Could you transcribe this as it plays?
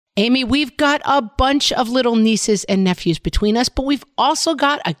Amy, we've got a bunch of little nieces and nephews between us, but we've also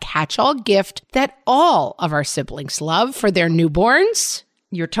got a catch-all gift that all of our siblings love for their newborns.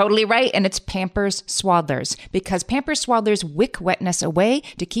 You're totally right, and it's Pampers Swaddlers, because Pampers Swaddlers wick wetness away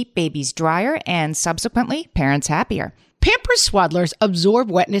to keep babies drier and subsequently parents happier. Pampers Swaddlers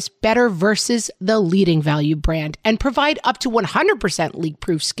absorb wetness better versus the leading value brand and provide up to 100%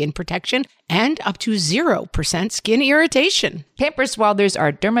 leak-proof skin protection and up to 0% skin irritation. Pampers Swaddlers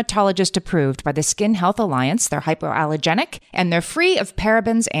are dermatologist approved by the Skin Health Alliance. They're hypoallergenic and they're free of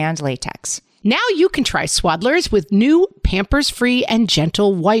parabens and latex. Now you can try Swaddlers with new Pampers-free and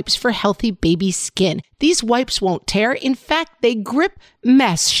gentle wipes for healthy baby skin. These wipes won't tear. In fact, they grip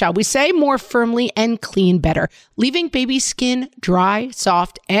mess, shall we say, more firmly and clean better, leaving baby skin dry,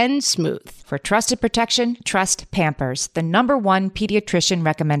 soft, and smooth. For trusted protection, trust Pampers, the #1 pediatrician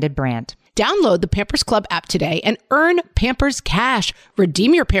recommended brand. Download the Pampers Club app today and earn Pampers Cash.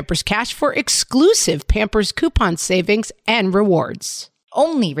 Redeem your Pampers Cash for exclusive Pampers coupon savings and rewards.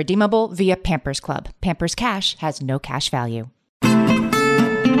 Only redeemable via Pampers Club. Pampers Cash has no cash value.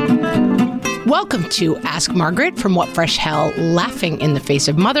 Welcome to Ask Margaret from What Fresh Hell, laughing in the face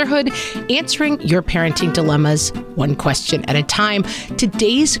of motherhood, answering your parenting dilemmas one question at a time.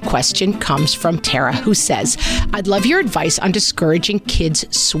 Today's question comes from Tara, who says, I'd love your advice on discouraging kids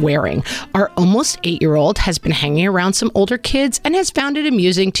swearing. Our almost 8-year-old has been hanging around some older kids and has found it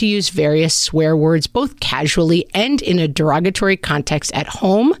amusing to use various swear words, both casually and in a derogatory context at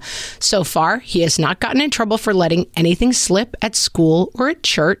home. So far, he has not gotten in trouble for letting anything slip at school or at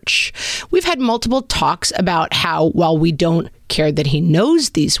church. We've had multiple talks about how, while we don't care that he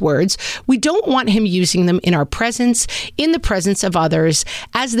knows these words, we don't want him using them in our presence, in the presence of others,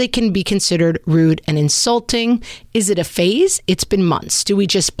 as they can be considered rude and insulting. Is it a phase? It's been months. Do we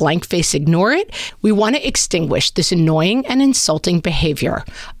just blank face ignore it? We want to extinguish this annoying and insulting behavior.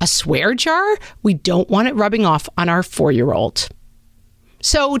 A swear jar? We don't want it rubbing off on our 4-year-old.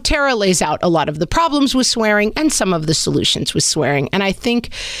 So Tara lays out a lot of the problems with swearing and some of the solutions with swearing. And I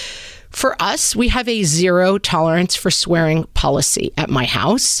think for us, we have a 0 tolerance for swearing policy at my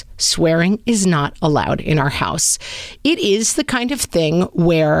house. Swearing is not allowed in our house. It is the kind of thing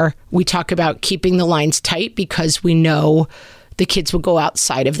where we talk about keeping the lines tight because we know the kids will go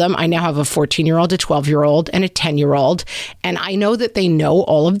outside of them. I now have a 14-year-old, a 12-year-old, and a 10-year-old. And I know that they know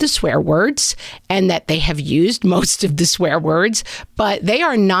all of the swear words and that they have used most of the swear words, but they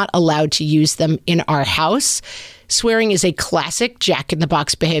are not allowed to use them in our house. Swearing is a classic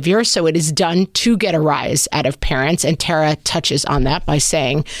jack-in-the-box behavior, so it is done to get a rise out of parents. And Tara touches on that by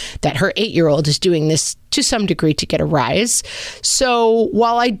saying that her 8-year-old is doing this to some degree to get a rise. So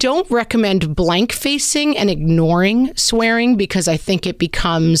while I don't recommend blank facing and ignoring swearing because I think it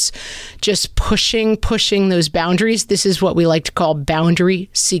becomes just pushing those boundaries, this is what we like to call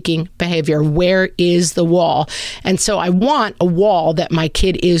boundary-seeking behavior. Where is the wall? And so I want a wall that my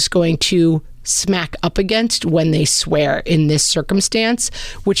kid is going to smack up against when they swear in this circumstance,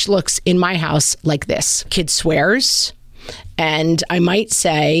 which looks in my house like this. Kid swears, and I might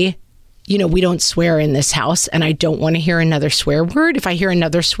say, we don't swear in this house, and I don't want to hear another swear word. If I hear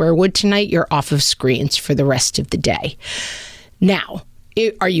another swear word tonight, you're off of screens for the rest of the day. Now,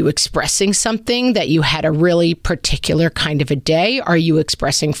 are you expressing something that you had a really particular kind of a day? Are you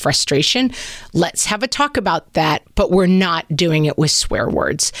expressing frustration? Let's have a talk about that, but we're not doing it with swear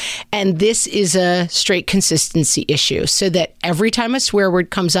words. And this is a straight consistency issue, so that every time a swear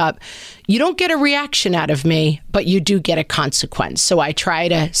word comes up, you don't get a reaction out of me, but you do get a consequence. So I try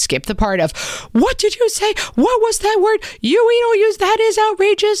to skip the part of, what did you say? What was that word? We don't use that, is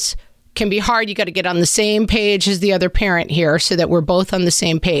outrageous. Can be hard. You got to get on the same page as the other parent here so that we're both on the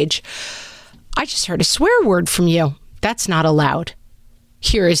same page. I just heard a swear word from you. That's not allowed.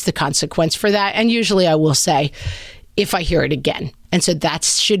 Here is the consequence for that. And usually I will say, if I hear it again. And so that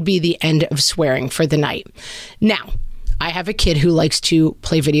should be the end of swearing for the night. Now, I have a kid who likes to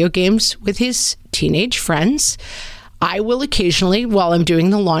play video games with his teenage friends. I will occasionally, while I'm doing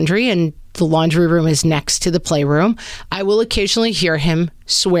the laundry, and the laundry room is next to the playroom, I will occasionally hear him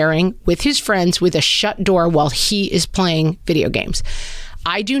swearing with his friends with a shut door while he is playing video games.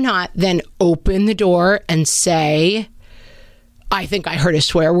 I do not then open the door and say, I think I heard a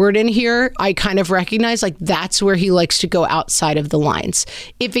swear word in here. I kind of recognize that's where he likes to go outside of the lines.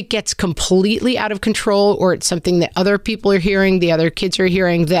 If it gets completely out of control or it's something that other people are hearing, the other kids are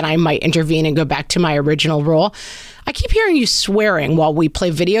hearing, then I might intervene and go back to my original role. I keep hearing you swearing while we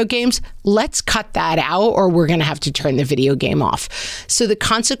play video games. Let's cut that out or we're going to have to turn the video game off. So the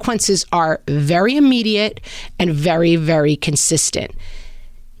consequences are very immediate and very, very consistent.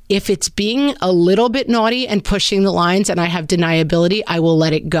 If it's being a little bit naughty and pushing the lines and I have deniability, I will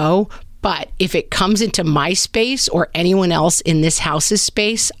let it go. But if it comes into my space or anyone else in this house's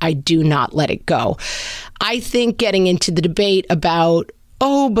space, I do not let it go. I think getting into the debate about,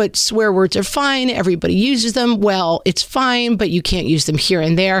 oh, but swear words are fine, everybody uses them. Well, it's fine, but you can't use them here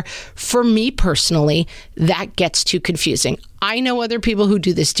and there. For me personally, that gets too confusing. I know other people who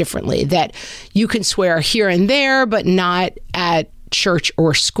do this differently, that you can swear here and there, but not at church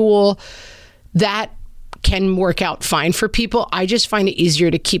or school. That can work out fine for people. I just find it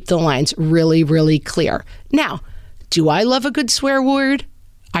easier to keep the lines really, really clear. Now, do I love a good swear word?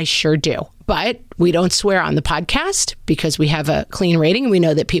 I sure do. But we don't swear on the podcast because we have a clean rating. We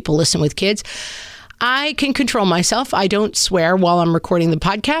know that people listen with kids. I can control myself. I don't swear while I'm recording the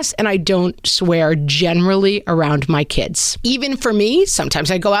podcast, and I don't swear generally around my kids. Even for me,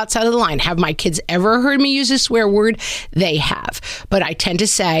 sometimes I go outside of the line. Have my kids ever heard me use a swear word? They have. But I tend to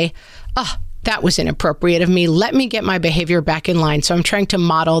say, that was inappropriate of me. Let me get my behavior back in line. So I'm trying to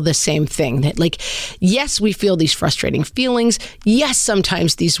model the same thing, that like, yes, we feel these frustrating feelings. Yes,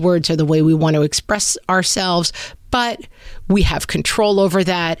 sometimes these words are the way we want to express ourselves, but we have control over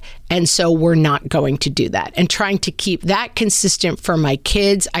that. And so we're not going to do that. And trying to keep that consistent for my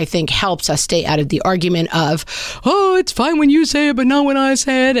kids, I think helps us stay out of the argument of, oh, it's fine when you say it, but not when I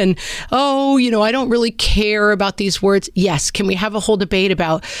say it. And, oh, I don't really care about these words. Yes. Can we have a whole debate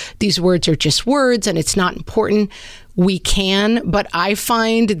about these words are just words and it's not important? We can, but I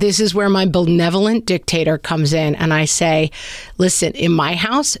find this is where my benevolent dictator comes in, and I say, listen, in my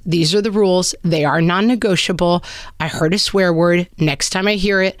house, these are the rules. They are non-negotiable. I heard a swear word. Next time I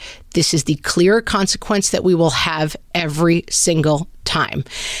hear it, this is the clear consequence that we will have every single time.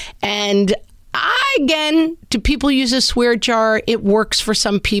 And again, do people use a swear jar? It works for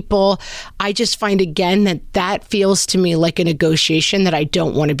some people. I just find, again, that feels to me like a negotiation that I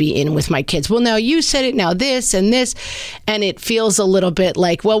don't want to be in with my kids. Well, now you said it, now this and this. And it feels a little bit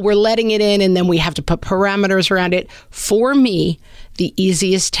like, well, we're letting it in and then we have to put parameters around it. For me, the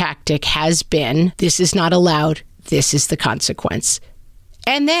easiest tactic has been, this is not allowed. This is the consequence.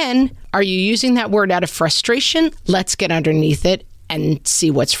 And then, are you using that word out of frustration? Let's get underneath it and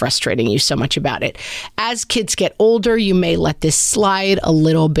see what's frustrating you so much about it. As kids get older, you may let this slide a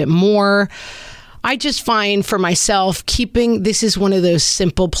little bit more. I just find for myself, this is one of those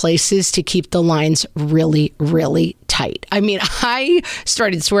simple places to keep the lines really, really tight. I mean, I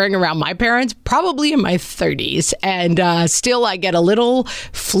started swearing around my parents probably in my 30s, and still I get a little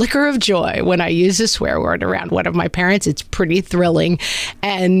flicker of joy when I use a swear word around one of my parents. It's pretty thrilling.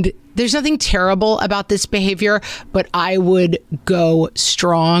 And there's nothing terrible about this behavior, but I would go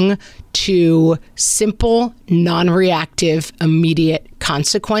strong to simple, non-reactive, immediate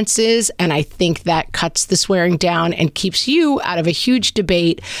consequences. And I think that cuts the swearing down and keeps you out of a huge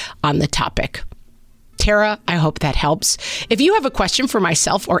debate on the topic. Tara, I hope that helps. If you have a question for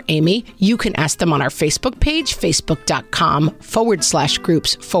myself or Amy, you can ask them on our Facebook page,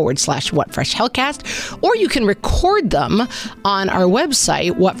 facebook.com/groups/whatfreshhellcast, or you can record them on our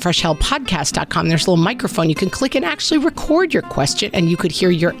website, whatfreshhellpodcast.com. There's a little microphone. You can click and actually record your question, and you could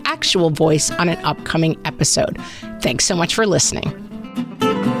hear your actual voice on an upcoming episode. Thanks so much for listening.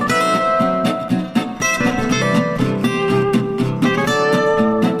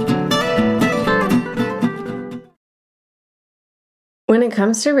 When it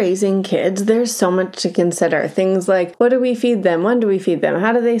comes to raising kids, there's so much to consider. Things like, what do we feed them? When do we feed them?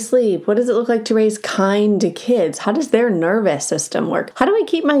 How do they sleep? What does it look like to raise kind kids? How does their nervous system work? How do I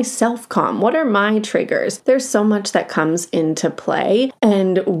keep myself calm? What are my triggers? There's so much that comes into play,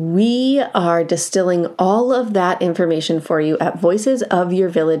 and we are distilling all of that information for you at Voices of Your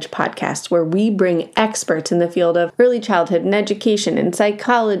Village podcast, where we bring experts in the field of early childhood and education and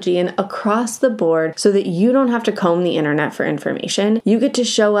psychology and across the board so that you don't have to comb the internet for information. You get to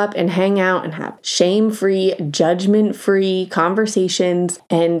show up and hang out and have shame-free, judgment-free conversations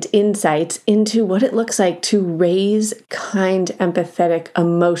and insights into what it looks like to raise kind, empathetic,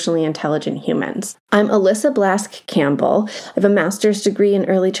 emotionally intelligent humans. I'm Alyssa Blask Campbell. I have a master's degree in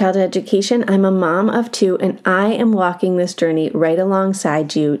early childhood education. I'm a mom of 2, and I am walking this journey right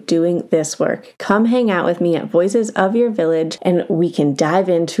alongside you doing this work. Come hang out with me at Voices of Your Village, and we can dive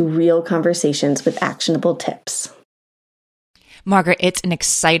into real conversations with actionable tips. Margaret, it's an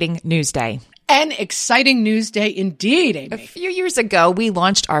exciting news day. An exciting news day indeed, Amy. A few years ago, we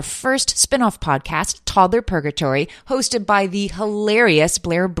launched our first spin-off podcast, Toddler Purgatory, hosted by the hilarious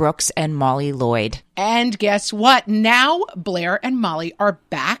Blair Brooks and Molly Lloyd. And guess what? Now Blair and Molly are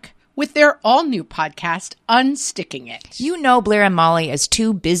back with their all-new podcast, Unsticking It. You know Blair and Molly as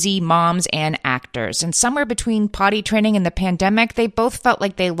two busy moms and actors, and somewhere between potty training and the pandemic, they both felt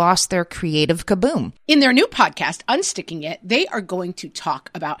like they lost their creative kaboom. In their new podcast, Unsticking It, they are going to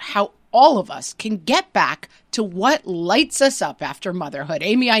talk about how all of us can get back to what lights us up after motherhood.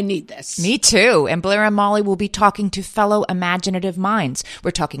 Amy, I need this. Me too. And Blair and Molly will be talking to fellow imaginative minds.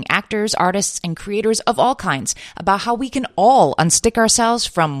 We're talking actors, artists, and creators of all kinds about how we can all unstick ourselves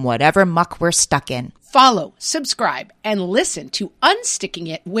from whatever muck we're stuck in. Follow, subscribe, and listen to Unsticking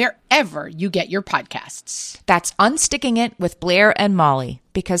It wherever you get your podcasts. That's Unsticking It with Blair and Molly,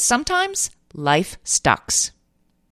 because sometimes life stucks.